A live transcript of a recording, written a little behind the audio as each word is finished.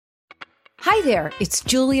Hi there, it's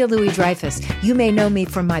Julia Louis-Dreyfus. You may know me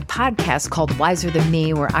from my podcast called Wiser Than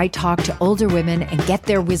Me, where I talk to older women and get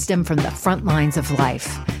their wisdom from the front lines of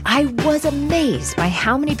life. I was amazed by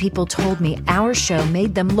how many people told me our show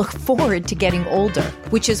made them look forward to getting older,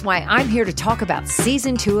 which is why I'm here to talk about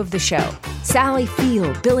season 2 of the show. Sally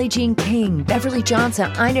Field, Billie Jean King, Beverly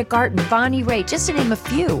Johnson, Ina Garten, Bonnie Raitt, just to name a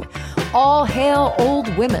few. All hail old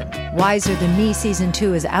women. Wiser Than Me season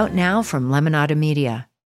 2 is out now from Lemonada Media.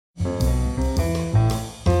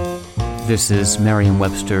 This is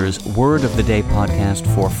Merriam-Webster's Word of the Day podcast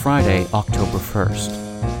for Friday, October 1st.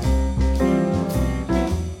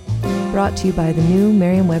 Brought to you by the new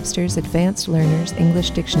Merriam-Webster's Advanced Learners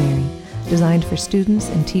English Dictionary, designed for students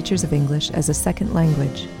and teachers of English as a second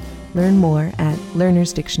language. Learn more at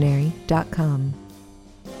learnersdictionary.com.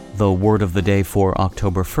 The word of the day for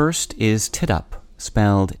October 1st is tittup,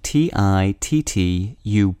 spelled T-I-T-T-U-P.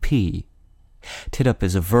 Tittup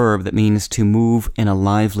is a verb that means to move in a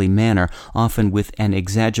lively manner, often with an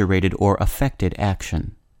exaggerated or affected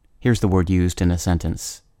action. Here's the word used in a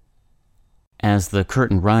sentence. As the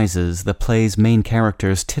curtain rises, the play's main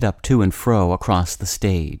characters tittup to and fro across the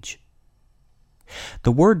stage.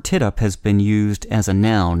 The word tittup has been used as a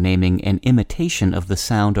noun naming an imitation of the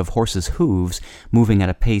sound of horses' hooves moving at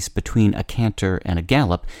a pace between a canter and a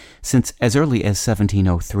gallop since as early as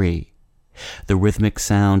 1703. The rhythmic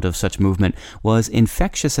sound of such movement was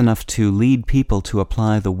infectious enough to lead people to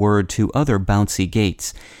apply the word to other bouncy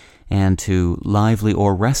gaits and to lively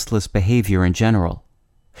or restless behavior in general.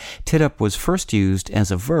 Tittup was first used as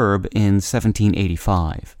a verb in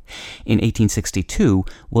 1785. In 1862,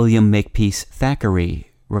 William Makepeace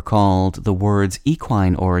Thackeray recalled the word's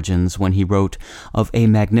equine origins when he wrote of a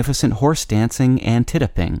magnificent horse dancing and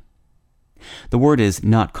tittupping. The word is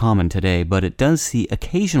not common today, but it does see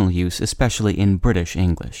occasional use, especially in British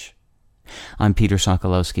English. I'm Peter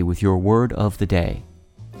Sokolowski with your Word of the Day.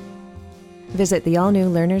 Visit the all-new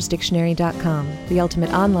learnersdictionary.com, the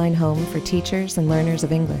ultimate online home for teachers and learners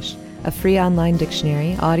of English. A free online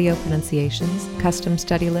dictionary, audio pronunciations, custom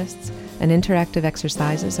study lists, and interactive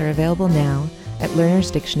exercises are available now at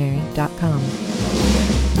learnersdictionary.com.